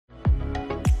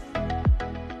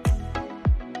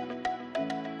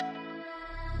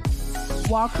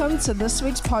Welcome to this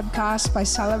week's podcast by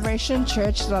Celebration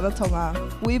Church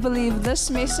Rarotonga. We believe this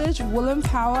message will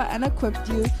empower and equip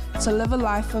you to live a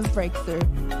life of breakthrough.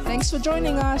 Thanks for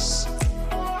joining us.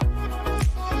 I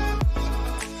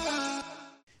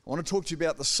want to talk to you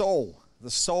about the soul. The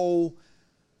soul,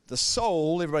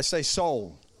 everybody say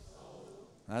soul.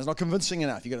 That's not convincing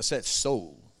enough. You've got to say it's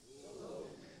soul.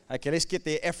 Okay, let's get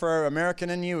the Afro-American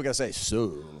in you. We're going to say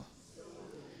soul.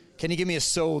 Can you give me a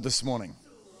soul this morning?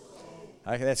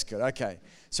 Okay, that's good. Okay,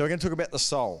 so we're going to talk about the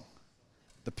soul,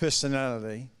 the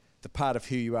personality, the part of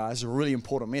who you are. It's a really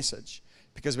important message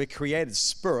because we're created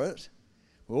spirit.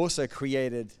 We're also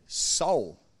created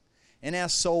soul. In our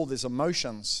soul, there's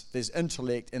emotions, there's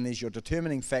intellect, and there's your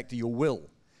determining factor, your will.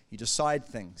 You decide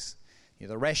things. You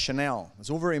know, the rationale.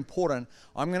 It's all very important.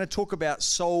 I'm going to talk about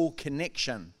soul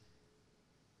connection,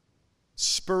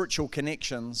 spiritual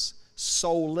connections,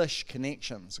 soulish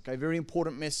connections. Okay, very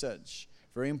important message.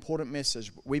 Very important message.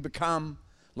 We become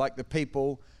like the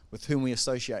people with whom we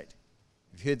associate.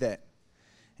 You've heard that.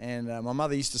 And my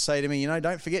mother used to say to me,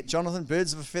 don't forget, Jonathan,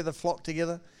 birds of a feather flock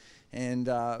together. And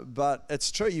but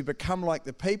it's true, you become like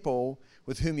the people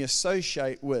with whom you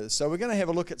associate with. So we're going to have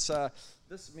a look at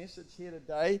this message here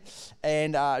today.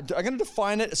 And I'm going to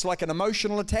define it. It's like an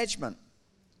emotional attachment.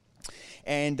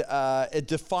 And it's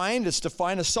defined,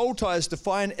 a soul tie is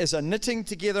defined as a knitting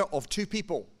together of two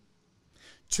people.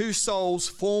 Two souls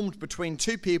formed between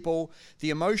two people, the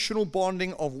emotional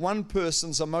bonding of one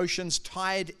person's emotions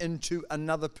tied into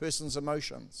another person's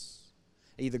emotions,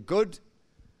 either good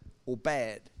or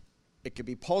bad. It could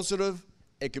be positive,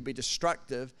 it could be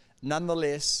destructive.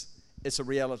 Nonetheless, it's a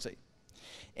reality.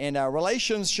 And our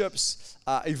relationships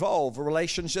evolve.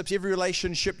 Every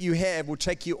relationship you have will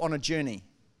take you on a journey.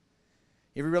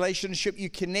 Every relationship you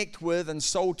connect with and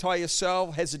soul tie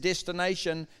yourself has a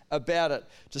destination about it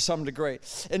to some degree.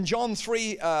 In John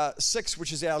 3:6,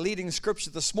 which is our leading scripture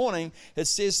this morning, it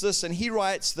says this, and he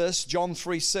writes this, John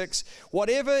 3:6,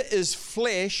 whatever is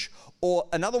flesh, or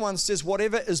another one says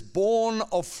whatever is born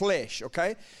of flesh,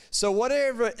 okay? So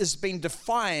whatever is being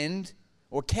defined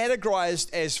or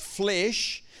categorized as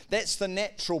flesh, that's the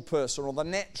natural person or the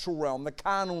natural realm. The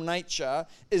carnal nature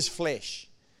is flesh.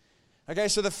 Okay,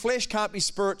 so the flesh can't be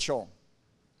spiritual.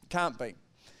 It can't be.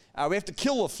 We have to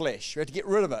kill the flesh. We have to get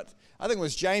rid of it. I think it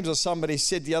was James or somebody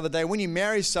said the other day, when you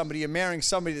marry somebody, you're marrying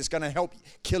somebody that's going to help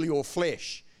kill your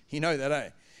flesh. You know that, eh?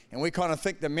 And we kind of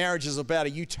think that marriage is about a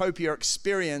utopia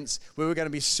experience where we're going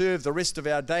to be served the rest of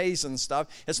our days and stuff.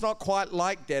 It's not quite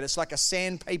like that. It's like a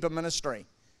sandpaper ministry.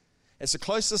 It's the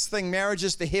closest thing marriage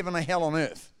is to heaven or hell on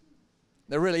earth.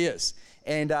 There really is.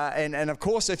 And of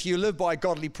course, if you live by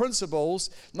godly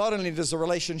principles, not only does the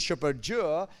relationship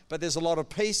endure, but there's a lot of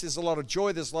peace, there's a lot of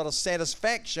joy, there's a lot of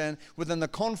satisfaction within the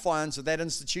confines of that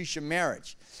institution,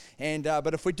 marriage. And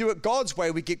but if we do it God's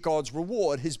way, we get God's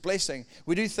reward, His blessing.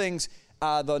 We do things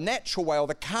the natural way or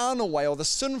the carnal way or the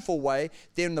sinful way,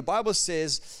 then the Bible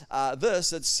says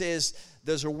it says,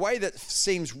 there's a way that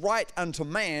seems right unto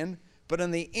man, but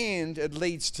in the end it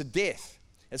leads to death.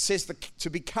 It says to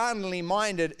be carnally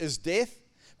minded is death,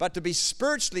 but to be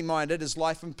spiritually minded is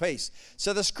life and peace.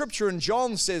 So the scripture in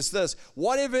John says this,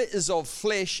 whatever is of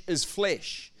flesh is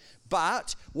flesh,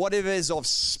 but whatever is of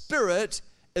spirit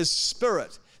is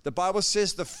spirit. The Bible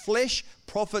says the flesh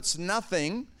profits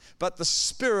nothing, but the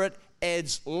spirit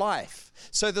adds life.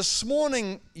 So this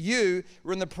morning you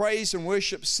were in the praise and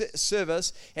worship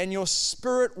service and your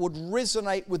spirit would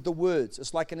resonate with the words.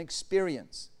 It's like an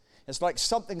experience. It's like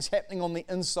something's happening on the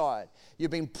inside.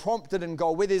 You've been prompted in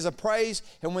God. Where there's a praise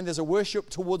and when there's a worship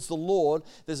towards the Lord,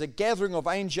 there's a gathering of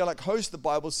angelic hosts, the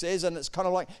Bible says, and it's kind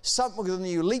of like something within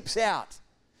you leaps out.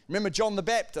 Remember John the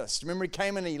Baptist? Remember he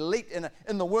came and he leaped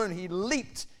in the womb, he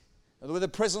leaped. Where the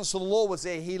presence of the Lord was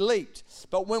there, he leaped.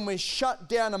 But when we're shut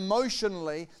down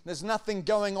emotionally, there's nothing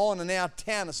going on in our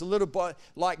town. It's a little bit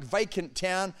like vacant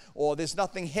town, or there's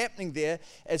nothing happening there.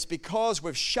 It's because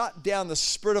we've shut down the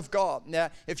Spirit of God. Now,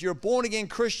 if you're a born-again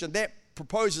Christian, that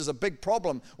proposes a big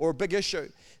problem or a big issue.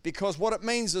 Because what it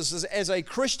means is as a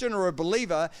Christian or a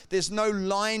believer, there's no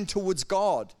line towards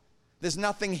God. There's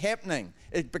nothing happening.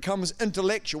 It becomes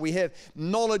intellectual. We have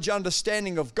knowledge,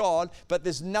 understanding of God, but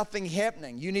there's nothing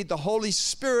happening. You need the Holy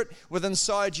Spirit within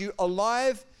inside you,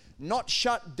 alive, not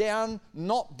shut down,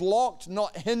 not blocked,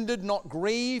 not hindered, not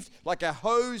grieved, like a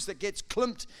hose that gets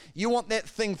clipped. You want that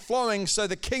thing flowing so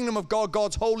the kingdom of God,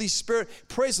 God's Holy Spirit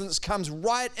presence comes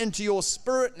right into your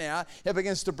spirit now. It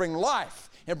begins to bring life.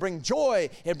 and bring joy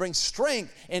and bring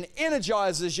strength and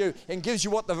energizes you and gives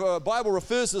you what the Bible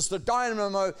refers to as the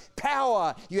dynamo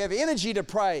power. You have energy to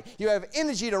pray. You have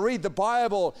energy to read the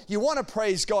Bible. You want to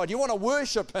praise God. You want to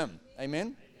worship Him.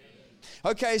 Amen?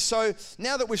 Okay, so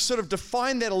now that we've sort of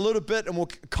defined that a little bit, and we'll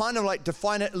kind of like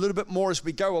define it a little bit more as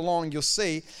we go along, you'll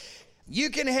see you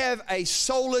can have a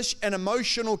soulish and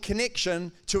emotional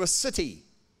connection to a city.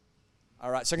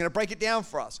 All right, so I'm going to break it down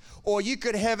for us. Or you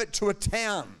could have it to a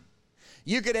town.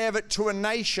 You could have it to a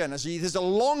nation. There's a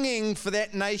longing for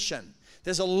that nation.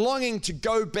 There's a longing to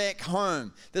go back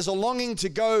home. There's a longing to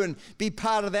go and be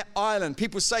part of that island.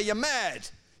 People say, you're mad.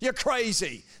 You're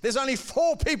crazy. There's only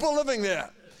 4 people living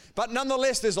there. But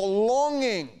nonetheless, there's a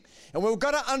longing. And we've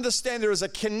got to understand there is a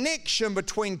connection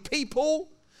between people,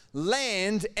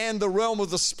 land, and the realm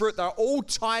of the Spirit. They're all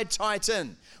tied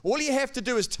in. All you have to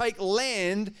do is take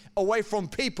land away from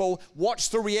people.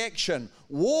 Watch the reaction.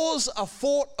 Wars are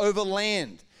fought over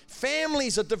land.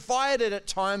 Families are divided at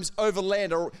times over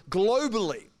land, or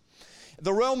globally.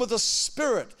 The realm of the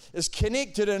Spirit is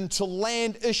connected into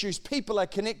land issues. People are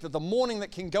connected. The mourning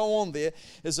that can go on there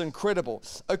is incredible.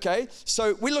 Okay,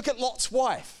 so we look at Lot's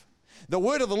wife. The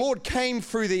word of the Lord came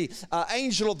through the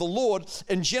angel of the Lord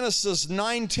in Genesis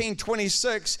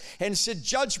 19:26 and said,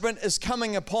 judgment is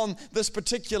coming upon this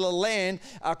particular land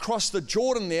across the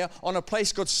Jordan there on a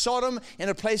place called Sodom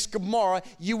and a place called Gomorrah.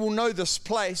 You will know this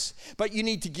place, but you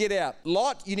need to get out.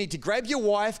 Lot, you need to grab your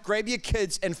wife, grab your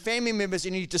kids and family members,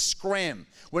 and you need to scram.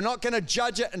 We're not going to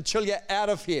judge it until you're out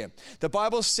of here. The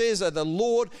Bible says that the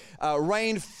Lord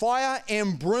rained fire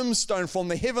and brimstone from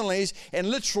the heavenlies and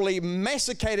literally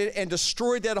massacred and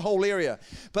destroyed that whole area.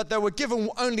 But they were given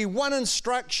only one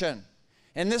instruction,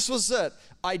 and this was it.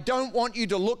 I don't want you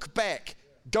to look back.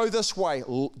 Go this way.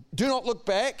 Do not look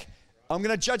back. I'm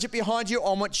going to judge it behind you.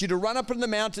 I want you to run up in the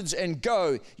mountains and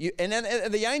go. And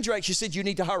then the angel actually said, you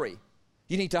need to hurry.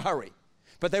 You need to hurry.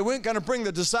 But they weren't going to bring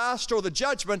the disaster or the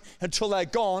judgment until they're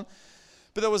gone.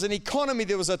 But there was an economy,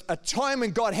 there was a time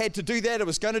when God had to do that. It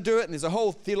was going to do it, and there's a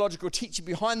whole theological teaching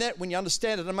behind that. When you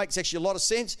understand it, it makes actually a lot of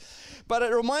sense. But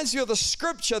it reminds me of the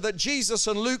scripture that Jesus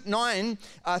in Luke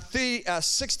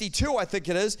 9:62, I think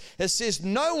it is, it says,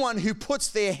 no one who puts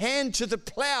their hand to the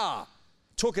plow,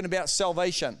 talking about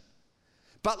salvation,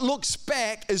 but looks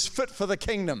back is fit for the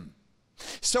kingdom.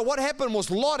 So what happened was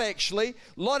Lot's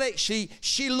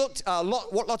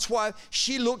wife,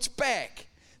 she looked back.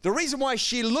 The reason why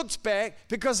she looked back,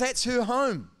 because that's her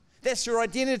home. That's her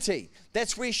identity.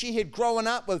 That's where she had grown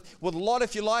up with Lot,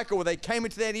 if you like, or where they came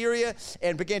into that area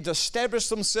and began to establish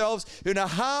themselves. And her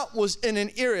heart was in an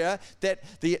area that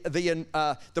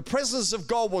the presence of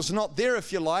God was not there,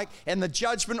 if you like, and the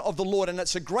judgment of the Lord. And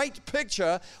it's a great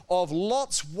picture of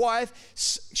Lot's wife.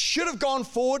 Should have gone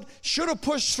forward, should have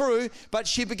pushed through, but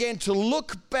she began to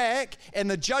look back, and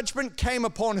the judgment came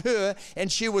upon her,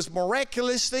 and she was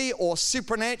miraculously or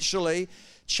supernaturally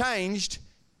changed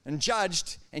and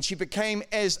judged, and she became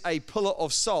as a pillar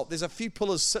of salt. There's a few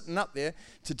pillars sitting up there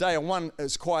today, and one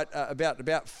is quite about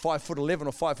 5'11"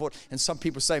 or 5 foot, and some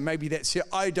people say maybe that's here.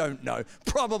 I don't know.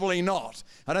 Probably not.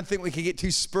 I don't think we can get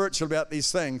too spiritual about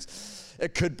these things.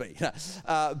 It could be.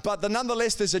 But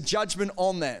nonetheless, there's a judgment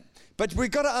on that. But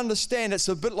we've got to understand it's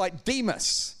a bit like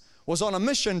Demas was on a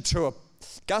mission tour.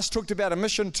 Gus talked about a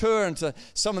mission tour into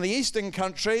some of the eastern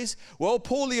countries. Well,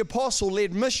 Paul the Apostle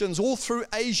led missions all through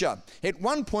Asia. At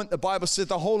one point, the Bible said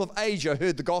the whole of Asia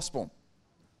heard the gospel.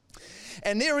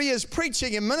 And there he is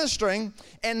preaching and ministering,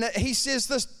 and he says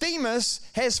this, Demas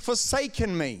has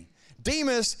forsaken me.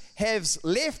 Demas has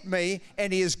left me,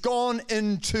 and he has gone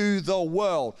into the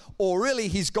world. Or really,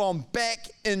 he's gone back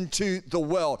into the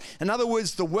world. In other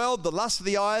words, the world, the lust of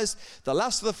the eyes, the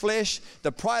lust of the flesh,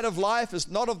 the pride of life is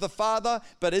not of the Father,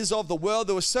 but is of the world.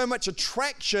 There was so much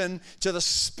attraction to the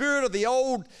spirit of the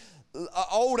old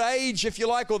age, if you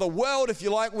like, or the world, if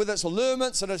you like, with its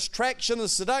allurements and its attraction and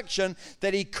seduction,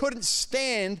 that he couldn't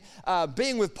stand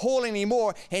being with Paul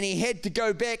anymore, and he had to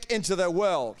go back into the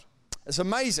world. It's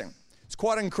amazing. It's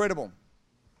quite incredible.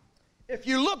 If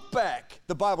you look back,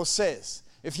 the Bible says,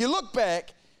 if you look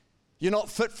back, you're not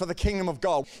fit for the kingdom of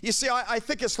God. You see, I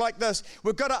think it's like this.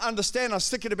 We've got to understand, I was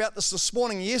thinking about this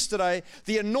morning, yesterday,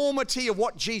 the enormity of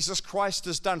what Jesus Christ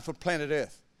has done for planet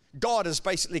Earth. God has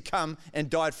basically come and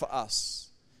died for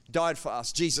us. Died for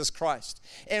us, Jesus Christ.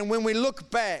 And when we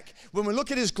look back, when we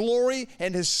look at his glory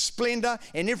and his splendor,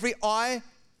 and every eye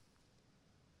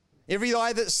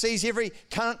that sees, every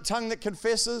tongue that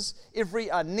confesses, every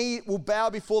knee will bow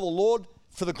before the Lord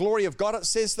for the glory of God, it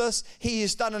says this. He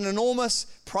has done an enormous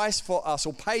price for us,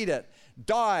 or paid it,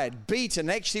 died, beaten,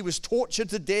 actually was tortured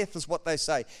to death is what they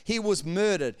say. He was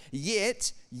murdered.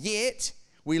 Yet,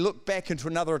 we look back into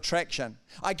another attraction.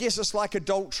 I guess it's like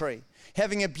adultery.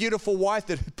 Having a beautiful wife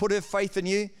that put her faith in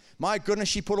you, My goodness,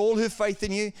 she put all her faith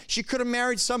in you. She could have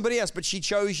married somebody else, but she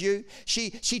chose you.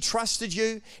 She trusted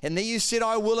you, and then you said,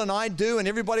 I will and I do, and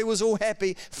everybody was all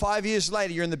happy. 5 years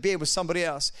later, you're in the bed with somebody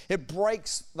else. It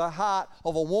breaks the heart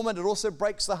of a woman. It also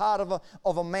breaks the heart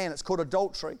of a man. It's called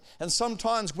adultery. And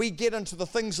sometimes we get into the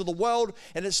things of the world,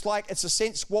 and it's a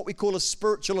sense what we call a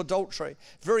spiritual adultery.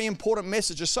 Very important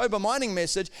message, a sober-minding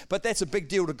message, but that's a big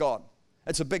deal to God.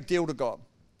 It's a big deal to God.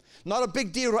 Not a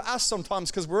big deal to us sometimes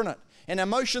because we're in it. And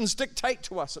emotions dictate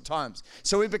to us at times.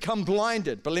 So we become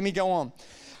blinded. But let me go on.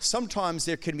 Sometimes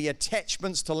there can be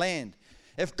attachments to land.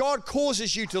 If God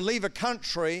causes you to leave a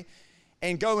country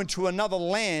and go into another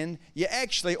land, you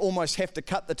actually almost have to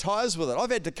cut the ties with it.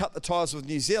 I've had to cut the ties with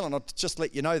New Zealand. I'll just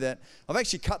let you know that. I've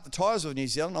actually cut the ties with New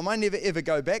Zealand. I may never ever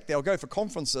go back there. I'll go for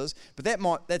conferences, but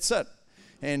that's it.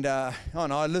 And oh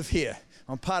no, I live here.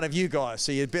 I'm part of you guys,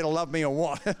 so you better love me or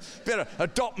what? Better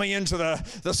adopt me into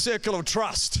the circle of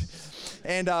trust.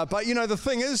 And but you know, the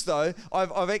thing is though,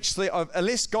 I've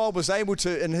unless God was able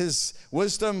to, in His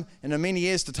wisdom and in many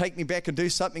years, to take me back and do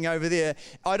something over there,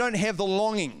 I don't have the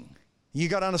longing. You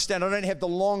got to understand, I don't have the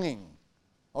longing.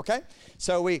 Okay?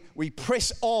 So we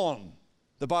press on,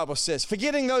 the Bible says.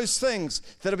 Forgetting those things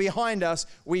that are behind us,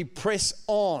 we press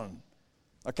on.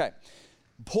 Okay.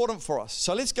 Important for us.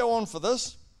 So let's go on for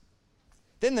this.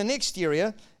 Then the next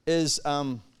area is,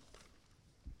 all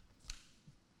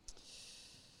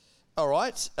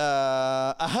right,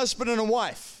 a husband and a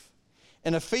wife.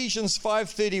 In Ephesians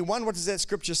 5:31, what does that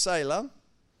scripture say, love?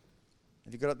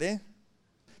 Have you got it there?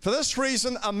 For this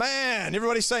reason, a man,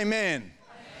 everybody say man,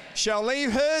 shall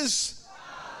leave his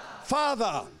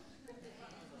father,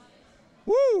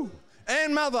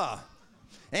 and mother,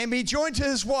 and be joined to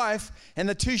his wife, and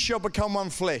the two shall become one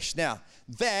flesh. Now,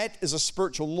 that is a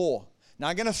spiritual law. Now,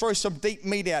 I'm going to throw some deep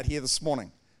meat out here this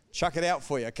morning. Chuck it out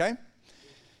for you, okay?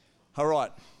 All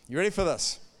right. You ready for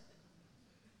this?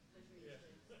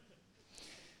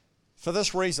 For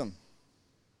this reason.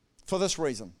 For this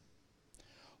reason.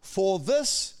 For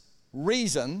this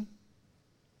reason,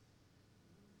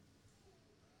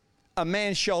 a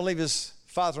man shall leave his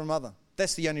father and mother.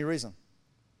 That's the only reason.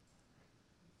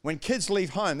 When kids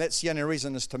leave home, that's the only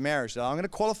reason is to marriage. Now, I'm going to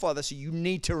qualify this. So you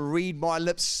need to read my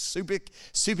lips super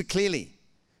clearly.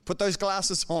 Put those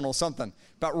glasses on or something,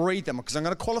 but read them because I'm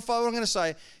going to qualify what I'm going to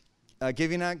say. I'll give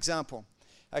you an example.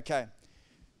 Okay.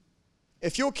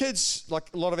 If your kids, like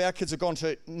a lot of our kids have gone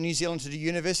to New Zealand to do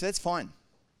university, that's fine.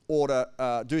 Or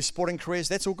to do sporting careers,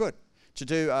 that's all good. To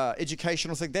do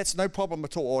educational things, that's no problem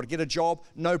at all. Or to get a job,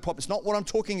 no problem. It's not what I'm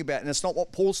talking about, and it's not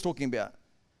what Paul's talking about.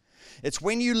 It's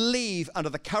when you leave under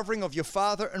the covering of your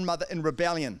father and mother in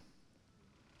rebellion.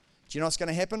 Do you know what's going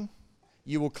to happen?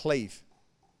 You will cleave.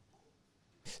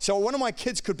 So one of my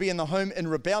kids could be in the home in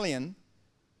rebellion.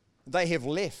 They have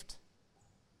left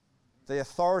the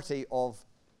authority of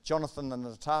Jonathan and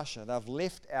Natasha. They've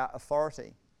left our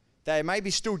authority. They may be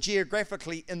still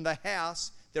geographically in the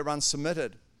house, they're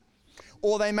unsubmitted.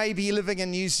 Or they may be living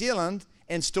in New Zealand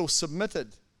and still submitted.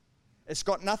 It's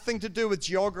got nothing to do with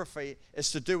geography.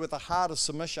 It's to do with the heart of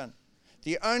submission.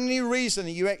 The only reason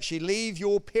you actually leave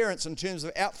your parents in terms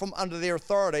of out from under their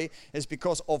authority is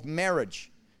because of marriage.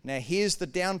 Now, here's the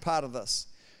down part of this.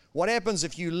 What happens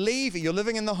if you leave, you're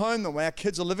living in the home, and when our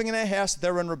kids are living in our house,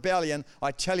 they're in rebellion,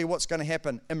 I tell you what's going to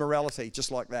happen, immorality,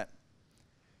 just like that.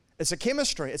 It's a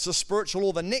chemistry. It's a spiritual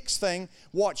law. The next thing,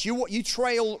 watch, you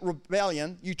trail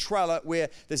rebellion, you trail it where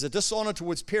there's a dishonor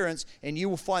towards parents, and you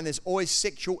will find there's always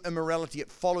sexual immorality.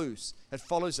 It follows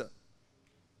it.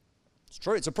 It's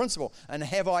true. It's a principle. And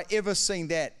have I ever seen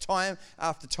that time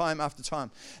after time after time?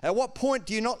 At what point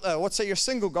do you not, let's say you're a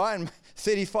single guy and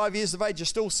 35 years of age, you're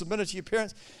still submitted to your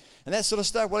parents and that sort of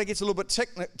stuff. Well, it gets a little bit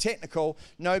technical.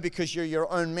 No, because you're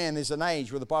your own man. There's an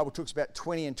age where the Bible talks about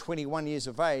 20 and 21 years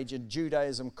of age in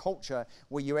Judaism culture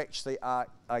where you actually are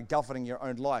governing your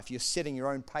own life. You're setting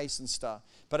your own pace and stuff.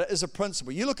 But it is a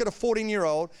principle. You look at a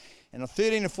 14-year-old and a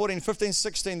 13, a 14, 15,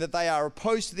 16, that they are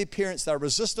opposed to their parents. They're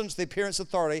resistant to their parents'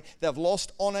 authority. They've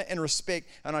lost honor and respect.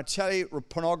 And I tell you,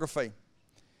 pornography,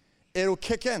 it'll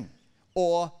kick in.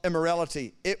 Or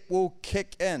immorality, it will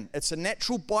kick in. It's a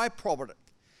natural byproduct.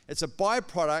 It's a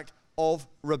byproduct of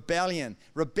rebellion.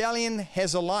 Rebellion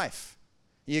has a life.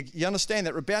 You understand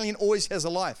that? Rebellion always has a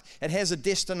life. It has a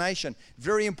destination.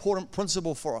 Very important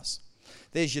principle for us.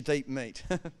 There's your deep meat.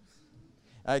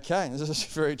 Okay, this is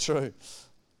very true.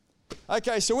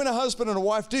 Okay, so when a husband and a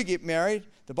wife do get married,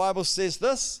 the Bible says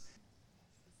this,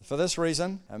 for this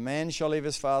reason, a man shall leave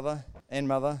his father and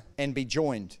mother and be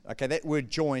joined. Okay, that word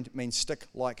joined means stick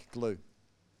like glue.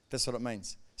 That's what it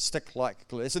means, stick like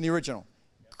glue. It's in the original.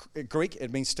 Greek,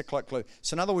 it means stick like glue.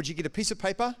 So in other words, you get a piece of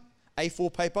paper,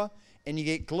 A4 paper, and you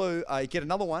get glue, you get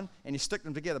another one, and you stick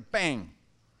them together. Bang.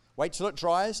 Wait till it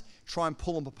dries. Try and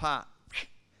pull them apart.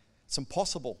 It's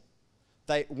impossible.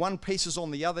 One piece is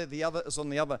on the other is on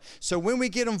the other. So when we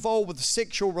get involved with the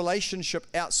sexual relationship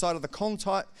outside of the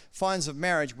confines of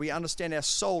marriage, we understand our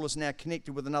soul is now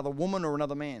connected with another woman or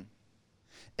another man.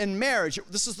 In marriage,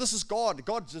 this is God.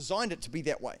 God designed it to be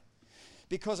that way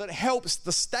because it helps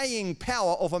the staying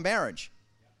power of a marriage.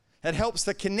 It helps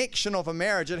the connection of a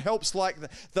marriage. It helps like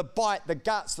the bite, the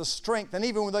guts, the strength. And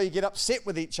even though you get upset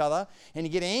with each other and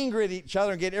you get angry at each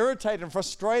other and get irritated and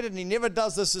frustrated, and he never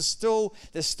does this, there's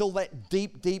still that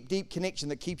deep, deep, deep connection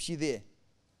that keeps you there.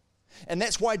 And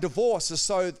that's why divorce is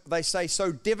so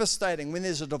devastating. When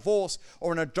there's a divorce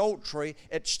or an adultery,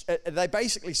 they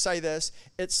basically say this: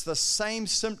 it's the same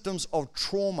symptoms of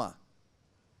trauma.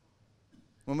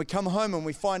 When we come home and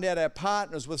we find out our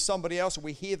partner's with somebody else, or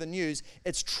we hear the news,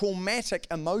 it's traumatic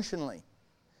emotionally.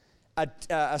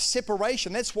 A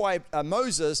separation, that's why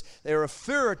Moses, they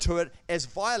refer to it as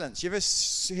violence. You ever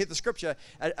hear the scripture?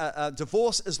 A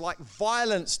divorce is like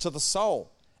violence to the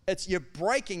soul. You're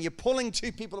pulling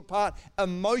two people apart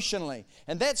emotionally.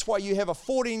 And that's why you have a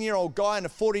 14-year-old guy and a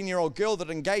 14-year-old girl that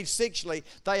engage sexually.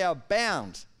 They are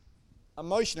bound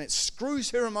emotionally. It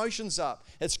screws her emotions up.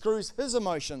 It screws his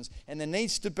emotions. And there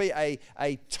needs to be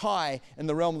a tie in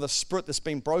the realm of the spirit that's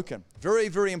been broken. Very,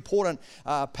 very important,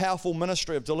 powerful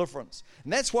ministry of deliverance.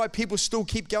 And that's why people still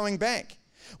keep going back.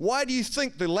 Why do you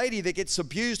think the lady that gets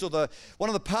abused, or one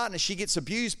of the partners, she gets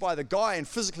abused by the guy and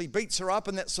physically beats her up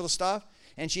and that sort of stuff?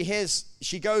 And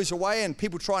she goes away and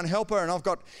people try and help her,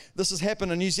 and this has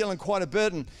happened in New Zealand quite a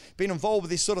bit and been involved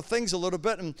with these sort of things a little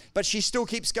bit, but she still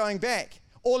keeps going back.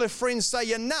 All her friends say,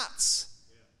 "You're nuts.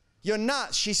 You're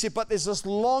nuts." She said, but there's this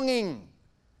longing.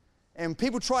 And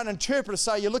people try and interpret it,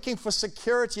 say, "You're looking for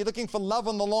security, you're looking for love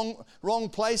in the wrong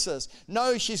places."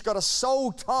 No, she's got a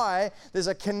soul tie. There's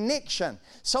a connection.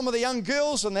 Some of the young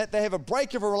girls in that, they have a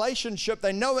break of a relationship.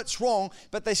 They know it's wrong,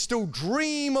 but they still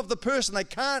dream of the person. They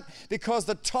can't, because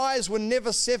the ties were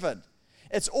never severed.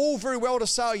 It's all very well to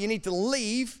say, "Oh, you need to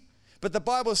leave," but the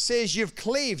Bible says you've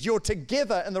cleaved. You're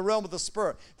together in the realm of the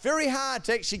Spirit. Very hard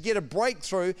to actually get a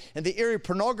breakthrough in the area of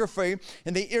pornography,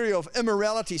 in the area of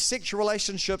immorality, sexual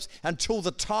relationships, until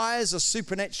the ties are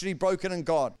supernaturally broken in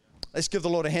God. Let's give the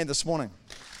Lord a hand this morning.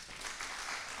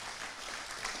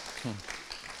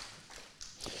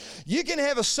 You can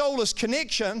have a soulless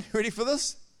connection, ready for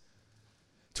this,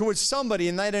 towards somebody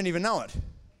and they don't even know it.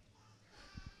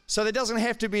 So there doesn't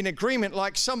have to be an agreement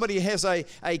like somebody has a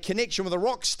connection with a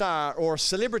rock star or a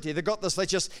celebrity. They're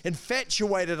just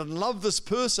infatuated and love this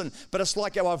person, but it's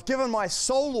like, "Oh, I've given my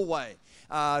soul away."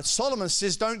 Solomon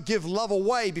says, "Don't give love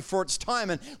away before it's time,"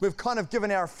 and we've kind of given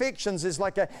our affections as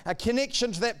like a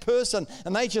connection to that person,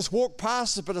 and they just walk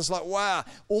past it, but it's like, wow,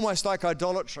 almost like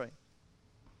idolatry.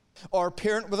 Or a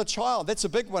parent with a child. That's a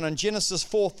big one. In Genesis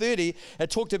 4:30,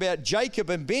 it talked about Jacob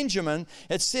and Benjamin.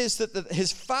 It says that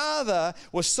his father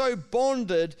was so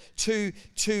bonded to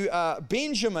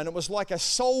Benjamin, it was like a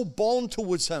soul bond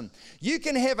towards him. You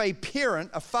can have a parent,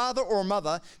 a father or a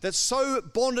mother, that's so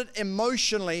bonded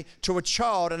emotionally to a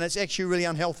child, and it's actually really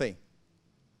unhealthy.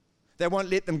 They won't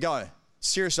let them go.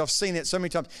 Seriously, I've seen that so many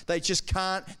times. They just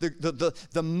can't.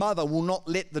 The mother will not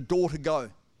let the daughter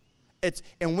go.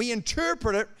 And we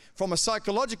interpret it from a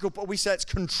psychological, but we say it's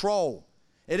control.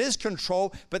 It is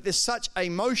control, but there's such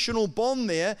emotional bond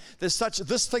there. There's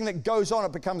this thing that goes on.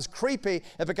 It becomes creepy.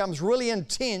 It becomes really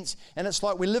intense. And it's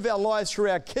like we live our lives through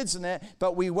our kids and that,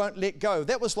 but we won't let go.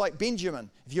 That was like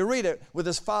Benjamin. If you read it with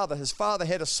his father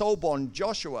had a soul bond.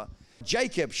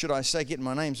 Jacob, should I say, getting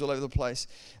my names all over the place.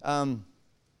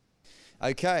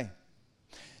 Okay.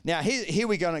 Now, here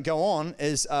we're going to go on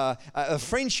is a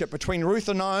friendship between Ruth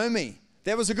and Naomi.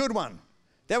 That was a good one.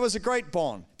 That was a great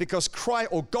bond because Christ,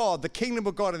 or God, the kingdom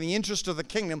of God and the interest of the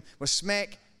kingdom was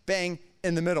smack bang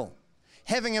in the middle.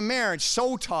 Having a marriage,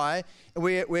 soul tie,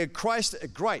 where Christ,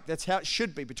 great, that's how it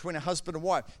should be between a husband and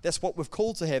wife. That's what we've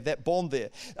called to have, that bond there.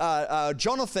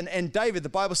 Jonathan and David, the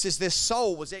Bible says their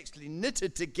soul was actually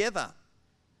knitted together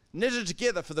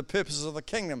for the purposes of the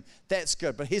kingdom. That's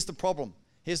good, but here's the problem.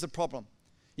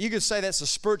 You could say that's a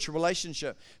spiritual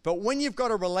relationship. But when you've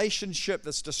got a relationship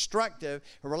that's destructive,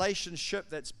 a relationship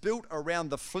that's built around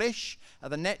the flesh,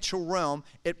 the natural realm,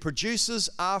 it produces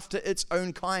after its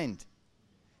own kind.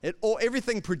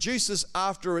 Everything produces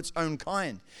after its own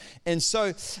kind. And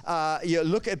so you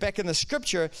look back in the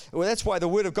scripture, well, that's why the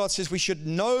word of God says we should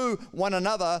know one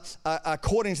another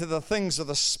according to the things of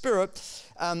the Spirit.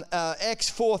 Acts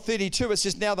 4:32, it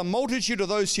says, "Now the multitude of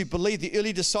those who believed, the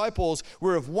early disciples,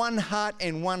 were of one heart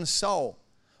and one soul."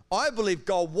 I believe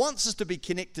God wants us to be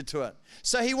connected to it.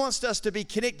 So he wants us to be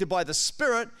connected by the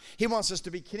Spirit. He wants us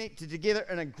to be connected together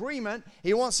in agreement.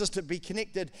 He wants us to be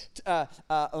connected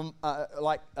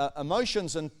like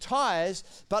emotions and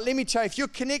ties. But let me tell you, if you're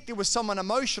connected with someone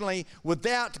emotionally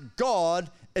without God,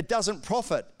 it doesn't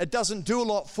profit. It doesn't do a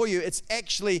lot for you. It's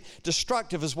actually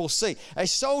destructive, as we'll see. A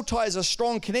soul tie is a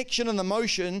strong connection in the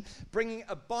emotion, bringing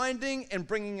a binding and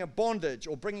bringing a bondage,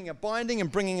 or bringing a binding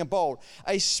and bringing a bold.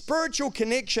 A spiritual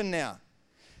connection now.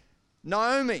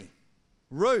 Naomi,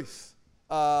 Ruth,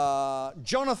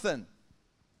 Jonathan,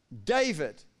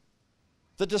 David,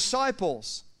 the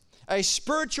disciples. A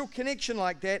spiritual connection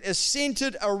like that is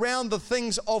centered around the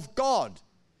things of God.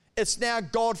 It's now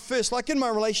God first. Like in my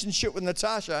relationship with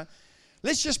Natasha,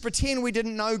 let's just pretend we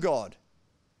didn't know God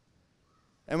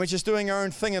and we're just doing our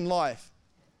own thing in life.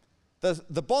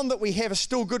 The bond that we have is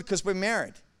still good because we're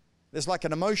married. There's like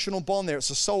an emotional bond there. It's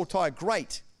a soul tie.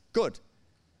 Great. Good.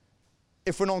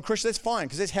 If we're non-Christian, that's fine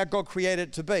because that's how God created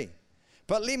it to be.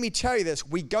 But let me tell you this.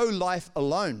 We go life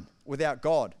alone without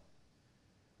God.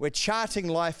 We're charting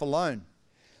life alone.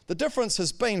 The difference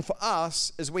has been for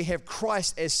us is we have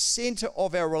Christ as center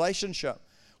of our relationship.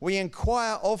 We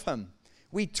inquire of him.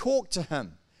 We talk to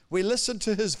him. We listen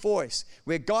to his voice.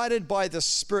 We're guided by the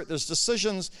Spirit. There's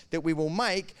decisions that we will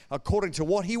make according to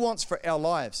what he wants for our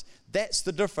lives. That's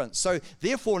the difference. So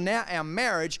therefore now our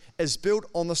marriage is built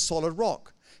on the solid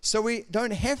rock. So we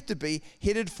don't have to be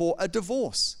headed for a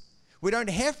divorce. We don't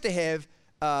have to have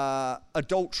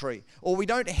adultery, or we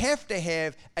don't have to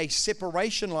have a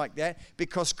separation like that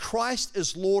because Christ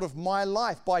is Lord of my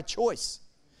life by choice.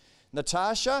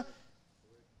 Natasha,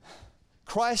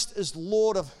 Christ is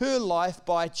Lord of her life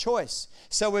by choice.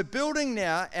 So we're building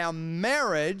now our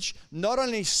marriage, not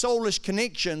only soulish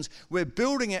connections, we're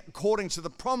building it according to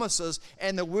the promises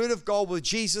and the Word of God with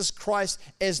Jesus Christ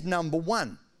as number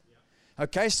one.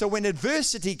 Okay, so when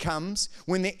adversity comes,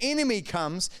 when the enemy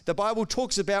comes, the Bible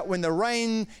talks about when the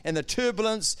rain and the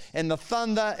turbulence and the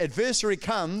thunder, adversary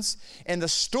comes, and the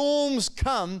storms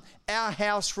come, our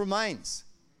house remains.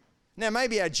 Now,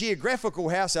 maybe our geographical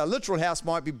house, our literal house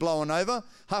might be blown over,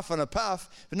 huff and a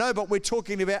puff, but no, but we're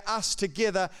talking about us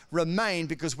together remain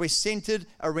because we're centered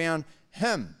around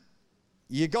him.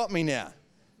 You got me now?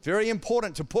 Very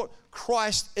important to put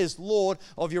Christ as Lord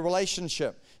of your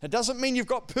relationship. It doesn't mean you've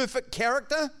got perfect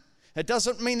character. It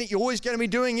doesn't mean that you're always going to be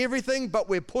doing everything, but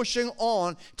we're pushing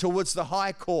on towards the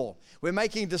high call. We're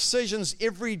making decisions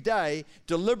every day,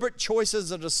 deliberate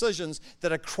choices and decisions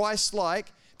that are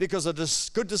Christ-like, because a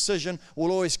good decision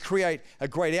will always create a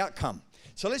great outcome.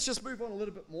 So let's just move on a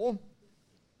little bit more.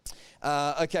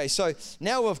 Okay, so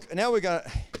now we're going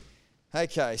to.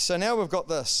 Okay, so now we've got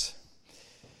this.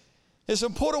 It's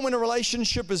important when a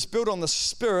relationship is built on the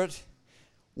Spirit.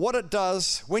 What it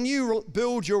does, when you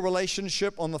build your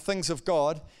relationship on the things of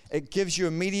God, it gives you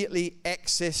immediately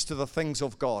access to the things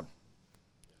of God.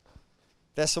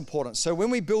 That's important. So when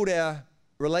we build our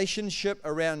relationship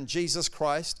around Jesus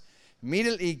Christ,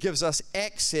 immediately it gives us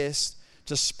access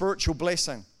to spiritual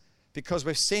blessing because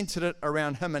we've centered it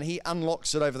around him and he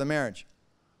unlocks it over the marriage.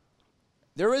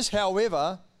 There is,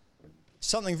 however,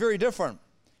 something very different,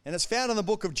 and it's found in the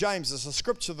book of James. It's a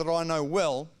scripture that I know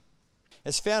well.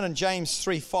 It's found in James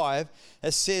 3:5.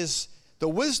 It says, the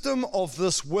wisdom of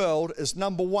this world is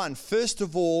number one, first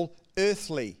of all,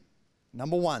 earthly.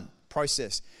 Number one,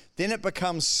 process. Then it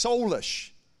becomes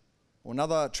soulish. Or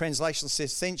another translation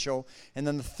says sensual. And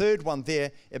then the third one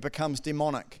there, it becomes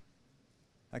demonic.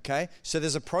 Okay? So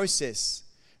there's a process.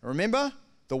 Remember,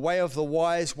 the way of the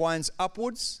wise winds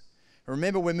upwards.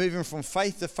 Remember, we're moving from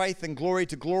faith to faith and glory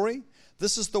to glory.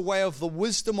 This is the way of the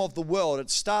wisdom of the world. It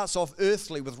starts off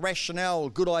earthly with rationale,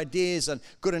 good ideas and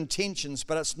good intentions,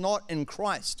 but it's not in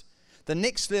Christ. The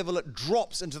next level, it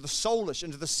drops into the soulish,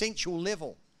 into the sensual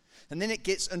level. And then it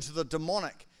gets into the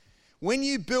demonic. When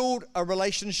you build a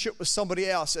relationship with somebody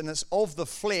else and it's of the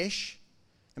flesh,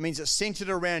 it means it's centered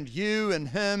around you and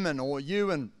him or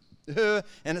you and her,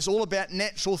 and it's all about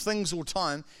natural things all the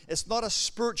time. It's not a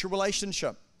spiritual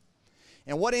relationship.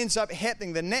 And what ends up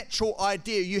happening, the natural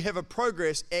idea, you have a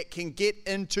progress, it can get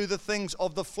into the things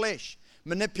of the flesh.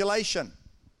 Manipulation,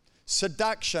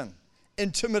 seduction,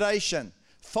 intimidation,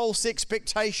 false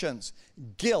expectations,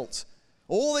 guilt.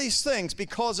 All these things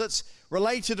because it's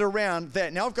related around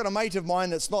that. Now I've got a mate of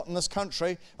mine that's not in this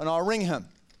country and I ring him.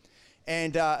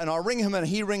 And I ring him and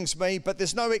he rings me, but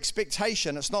there's no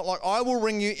expectation. It's not like I will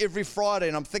ring you every Friday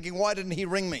and I'm thinking, why didn't he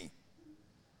ring me?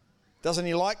 Doesn't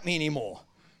he like me anymore?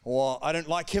 Or I don't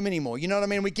like him anymore. You know what I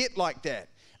mean? We get like that.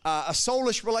 A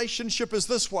soulish relationship is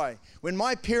this way. When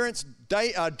my parents,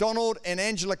 Donald and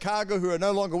Angela Cargo, who are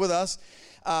no longer with us,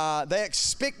 they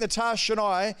expect Natasha and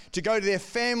I to go to their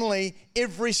family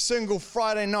every single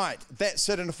Friday night. That's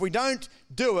it. And if we don't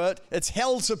do it, it's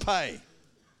hell to pay.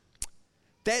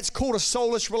 That's called a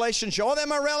soulish relationship. Oh, they're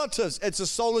my relatives. It's a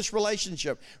soulish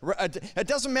relationship. It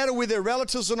doesn't matter whether they're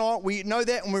relatives or not. We know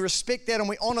that and we respect that and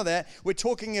we honor that. We're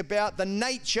talking about the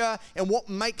nature and what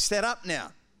makes that up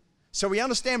now. So we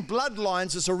understand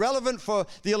bloodlines is irrelevant for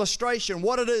the illustration.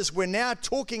 What it is, we're now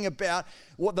talking about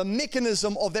what the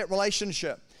mechanism of that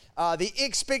relationship. The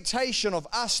expectation of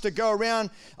us to go around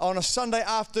on a Sunday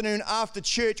afternoon after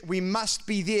church, we must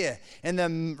be there. And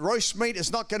the roast meat is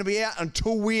not going to be out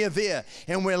until we're there.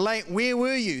 And we're late. Where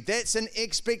were you? That's an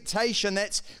expectation.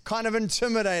 That's kind of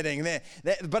intimidating.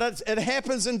 But it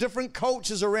happens in different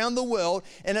cultures around the world.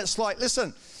 And it's like,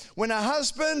 listen, when a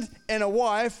husband and a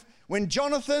wife, when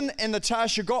Jonathan and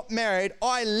Natasha got married,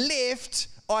 I left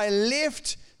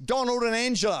Donald and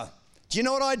Angela. Do you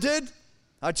know what I did?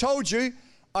 I told you,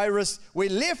 we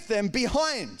left them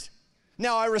behind.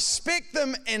 Now, I respect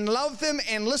them and love them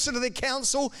and listen to their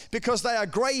counsel because they are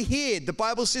gray-haired. The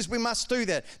Bible says we must do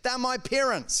that. They're my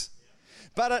parents.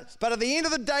 But at the end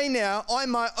of the day now,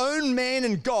 I'm my own man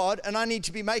in God, and I need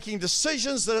to be making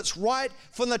decisions that it's right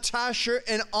for Natasha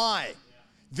and I.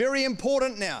 Very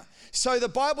important now. So the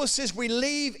Bible says we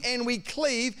leave and we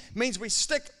cleave, means we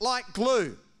stick like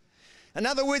glue. In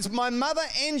other words, my mother,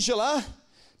 Angela,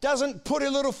 doesn't put her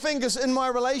little fingers in my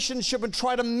relationship and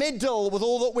try to meddle with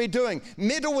all that we're doing.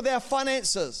 Meddle with our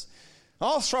finances.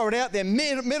 I'll throw it out there.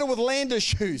 Meddle with land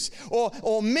issues.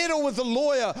 Or meddle with the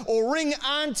lawyer. Or ring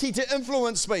auntie to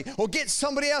influence me. Or get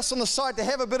somebody else on the side to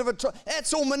have a bit of a...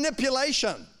 That's all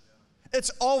manipulation.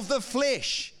 It's of the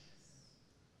flesh.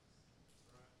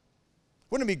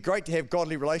 Wouldn't it be great to have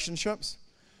godly relationships?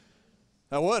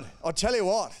 I would. I'll tell you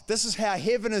what. This is how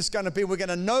heaven is going to be. We're going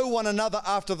to know one another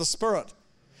after the Spirit.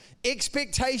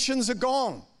 Expectations are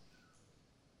gone.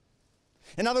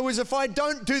 In other words, if I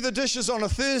don't do the dishes on a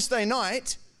Thursday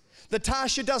night,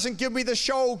 Natasha doesn't give me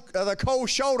the cold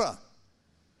shoulder.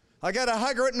 I go to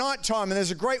hug her at night time and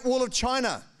there's a great wall of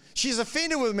China. She's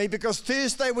offended with me because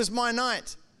Thursday was my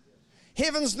night.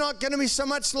 Heaven's not going to be so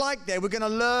much like that. We're going to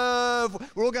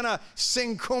love. We're all going to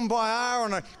sing Kumbaya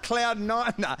on a cloud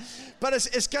nine. No. But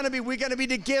it's going to be, we're going to be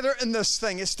together in this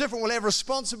thing. It's different. We'll have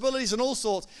responsibilities and all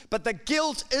sorts. But the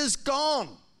guilt is gone.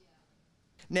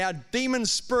 Now, demon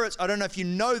spirits, I don't know if you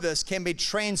know this, can be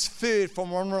transferred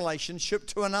from one relationship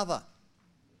to another.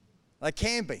 They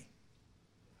can be.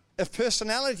 If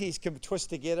personalities can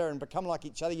twist together and become like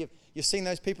each other, you've seen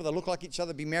those people that look like each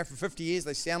other, been married for 50 years,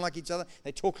 they sound like each other,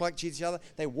 they talk like each other,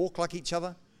 they walk like each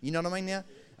other. You know what I mean now?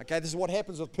 Okay, this is what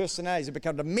happens with personalities. They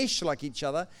become to mesh like each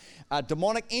other.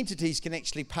 Demonic entities can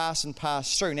actually pass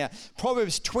through. Now,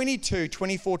 Proverbs 22,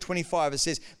 24, 25, it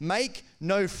says, make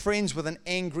no friends with an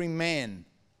angry man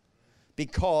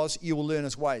because you will learn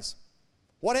his ways.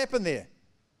 What happened there?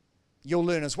 You'll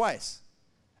learn his ways.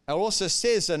 It also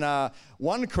says in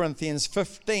 1 Corinthians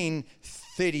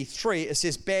 15:33, it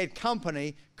says, bad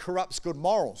company corrupts good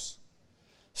morals.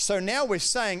 So now we're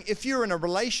saying if you're in a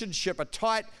relationship, a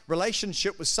tight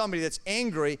relationship with somebody that's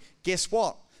angry, guess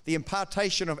what? The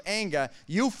impartation of anger,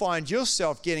 you'll find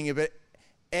yourself getting a bit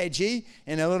edgy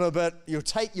and a little bit, you'll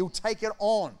take it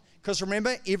on. Because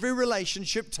remember, every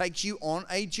relationship takes you on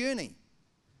a journey.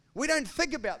 We don't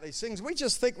think about these things. We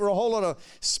just think we're a whole lot of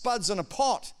spuds in a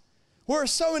pot. We're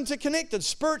so interconnected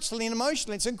spiritually and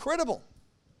emotionally. It's incredible.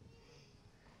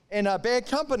 In bad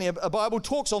company, a Bible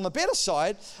talks on the better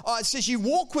side. It says you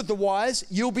walk with the wise,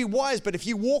 you'll be wise. But if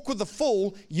you walk with the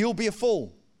fool, you'll be a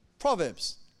fool.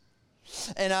 Proverbs.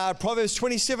 And Proverbs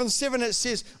 27:7, it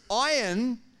says,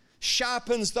 iron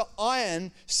sharpens the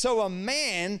iron, so a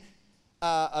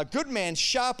good man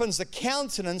sharpens the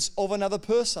countenance of another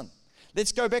person.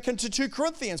 Let's go back into 2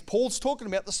 Corinthians. Paul's talking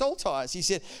about the soul ties. He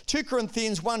said, 2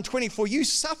 Corinthians 1:24, you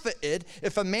suffer it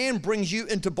if a man brings you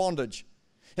into bondage.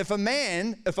 If a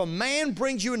man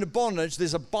brings you into bondage,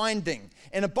 there's a binding.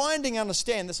 And a binding,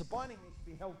 understand this, a binding needs to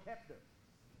be held captive.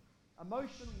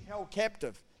 Emotionally held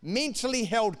captive. Mentally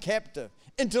held captive.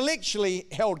 Intellectually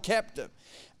held captive.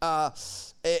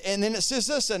 And then it says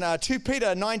this in 2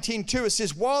 Peter 19:2, it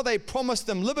says, while they promise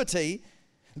them liberty,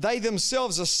 they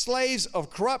themselves are slaves of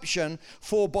corruption,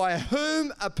 for by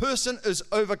whom a person is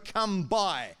overcome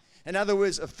by. In other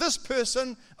words, if this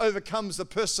person overcomes the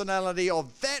personality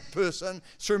of that person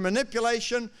through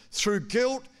manipulation, through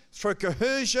guilt, through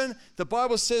coercion, the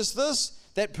Bible says this,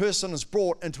 that person is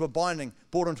brought into a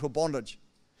bondage.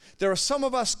 There are some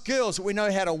of us girls that we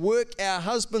know how to work our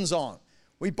husbands on.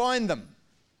 We bind them.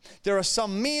 There are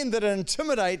some men that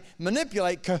intimidate,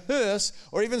 manipulate, coerce,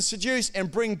 or even seduce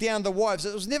and bring down the wives.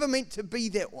 It was never meant to be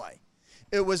that way.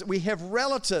 We have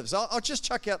relatives. I'll just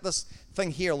chuck out this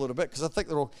thing here a little bit because I think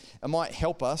it might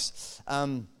help us.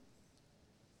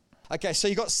 Okay, so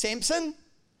you got Samson.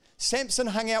 Samson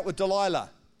hung out with Delilah.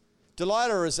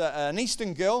 Delilah is an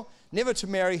Eastern girl, never to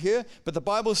marry her, but the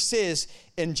Bible says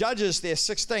in Judges there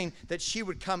 16 that she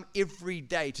would come every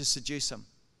day to seduce him.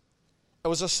 It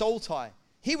was a soul tie.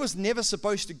 He was never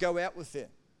supposed to go out with her.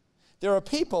 There are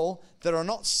people that are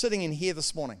not sitting in here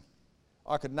this morning.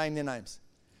 I could name their names.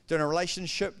 They're in a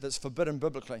relationship that's forbidden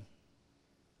biblically.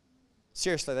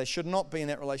 Seriously, they should not be in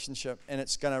that relationship, and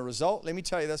it's going to result, let me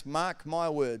tell you this, mark my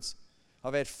words.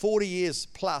 I've had 40 years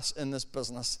plus in this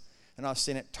business, and I've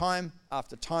seen it time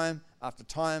after time after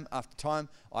time after time.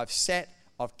 I've sat,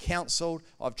 I've counseled,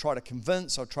 I've tried to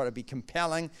convince, I've tried to be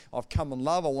compelling, I've come in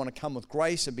love, I want to come with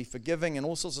grace and be forgiving and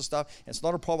all sorts of stuff. It's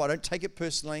not a problem, I don't take it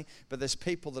personally, but there's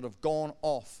people that have gone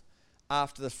off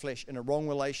after the flesh in a wrong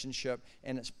relationship,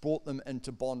 and it's brought them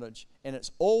into bondage. And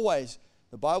it's always,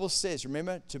 the Bible says,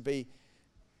 remember, to be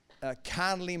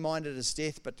carnally minded is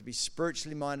death, but to be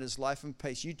spiritually minded is life and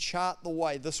peace. You chart the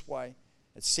way this way.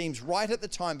 It seems right at the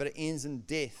time, but it ends in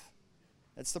death.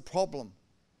 That's the problem.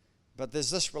 But there's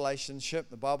this relationship,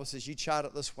 the Bible says you chart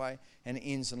it this way, and it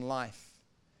ends in life.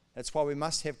 That's why we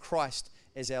must have Christ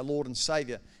as our Lord and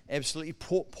Savior. Absolutely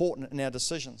important in our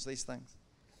decisions, these things.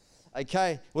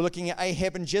 Okay, we're looking at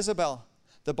Ahab and Jezebel.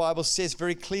 The Bible says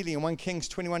very clearly in 1 Kings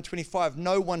 21:25,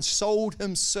 no one sold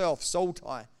himself, soul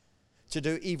tie, to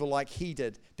do evil like he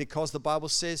did, because the Bible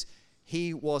says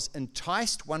he was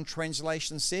enticed, one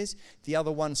translation says, the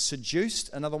other one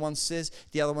seduced,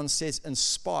 the other one says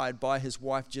inspired by his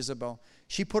wife Jezebel.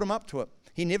 She put him up to it.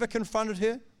 He never confronted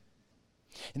her.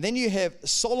 And then you have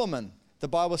Solomon, the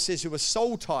Bible says, who was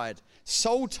soul tied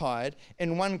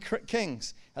in 1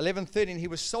 Kings 11:13. He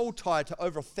was soul tied to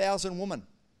over 1,000 women,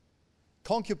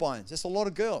 concubines. That's a lot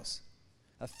of girls.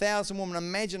 1,000 women.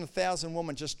 Imagine 1,000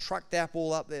 women just trucked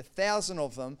all up there. 1,000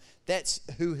 of them. That's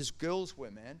who his girls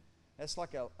were, man. That's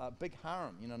like a big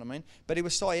harem, you know what I mean? But he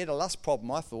had a lust problem,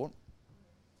 I thought.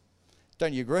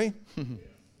 Don't you agree?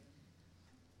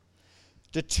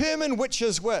 Determine which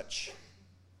is which.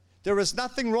 There is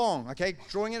nothing wrong, okay?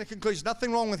 Drawing in a conclusion,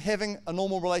 nothing wrong with having a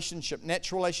normal relationship,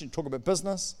 natural relationship. Talk about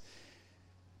business,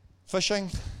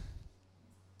 fishing,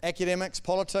 academics,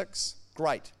 politics.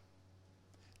 Great.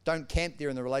 Don't camp there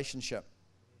in the relationship.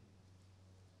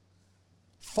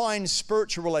 Find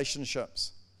spiritual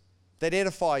relationships that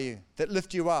edify you, that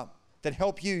lift you up, that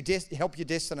help you help your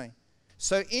destiny.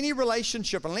 So any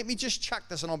relationship, and let me just chuck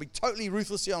this, and I'll be totally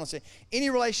ruthlessly honest here. Any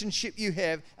relationship you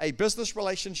have, a business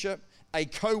relationship, a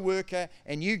co-worker,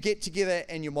 and you get together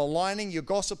and you're maligning, you're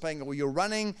gossiping, or you're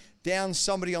running down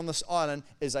somebody on this island,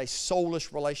 is a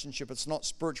soulish relationship. It's not a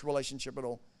spiritual relationship at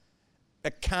all.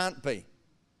 It can't be.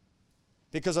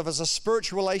 Because if it's a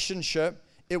spiritual relationship,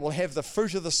 it will have the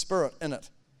fruit of the Spirit in it.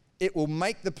 It will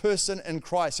make the person in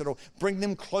Christ. It'll bring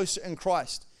them closer in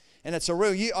Christ. And it's a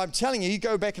real, I'm telling you, you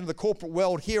go back into the corporate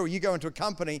world here, or you go into a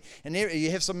company, and there you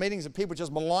have some meetings of people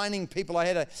just maligning people. I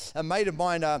had a mate of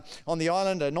mine on the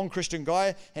island, a non-Christian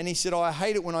guy, and he said, I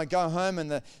hate it when I go home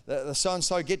and the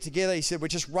so-and-so get together. He said,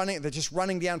 they're just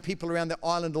running down people around the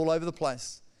island all over the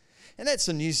place. And that's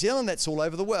in New Zealand, that's all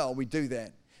over the world, we do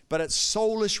that. But it's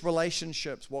soulish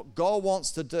relationships. What God wants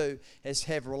to do is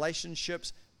have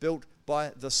relationships built by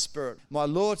the Spirit. My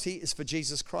loyalty is for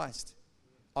Jesus Christ.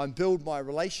 I build my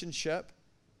relationship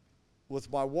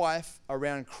with my wife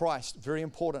around Christ. Very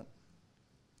important.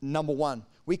 Number one,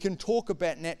 we can talk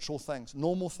about natural things,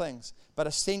 normal things, but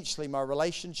essentially my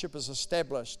relationship is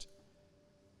established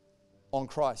on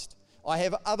Christ. I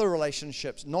have other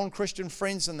relationships, non-Christian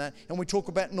friends and that, and we talk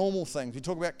about normal things. We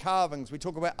talk about carvings. We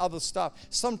talk about other stuff.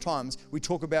 Sometimes we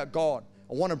talk about God.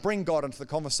 I want to bring God into the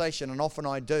conversation, and often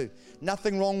I do.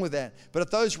 Nothing wrong with that. But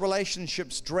if those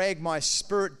relationships drag my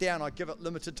spirit down, I give it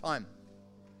limited time.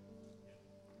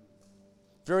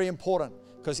 Very important,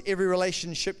 because every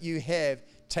relationship you have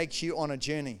takes you on a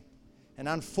journey. And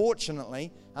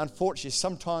unfortunately,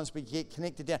 sometimes we get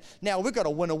connected down. Now, we've got to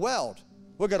win a world.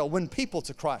 We've got to win people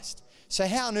to Christ. So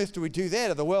how on earth do we do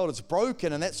that? If the world is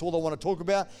broken and that's all I want to talk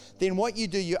about, then what you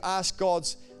do, you ask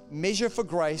God's measure for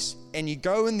grace, and you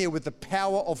go in there with the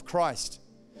power of Christ.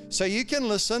 So you can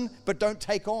listen, but don't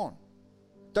take on.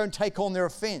 Don't take on their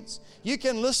offense. You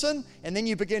can listen, and then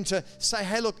you begin to say,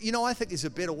 hey, look, I think there's a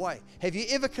better way. Have you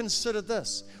ever considered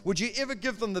this? Would you ever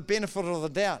give them the benefit of the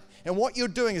doubt? And what you're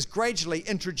doing is gradually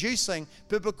introducing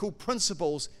biblical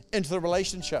principles into the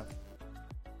relationship.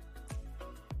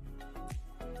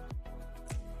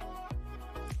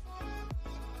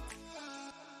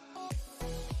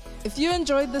 If you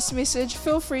enjoyed this message,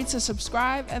 feel free to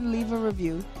subscribe and leave a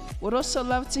review. We'd also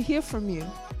love to hear from you.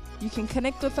 You can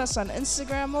connect with us on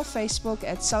Instagram or Facebook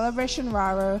at Celebration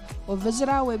Raro or visit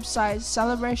our website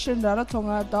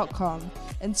celebrationrarotonga.com.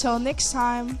 Until next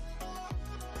time.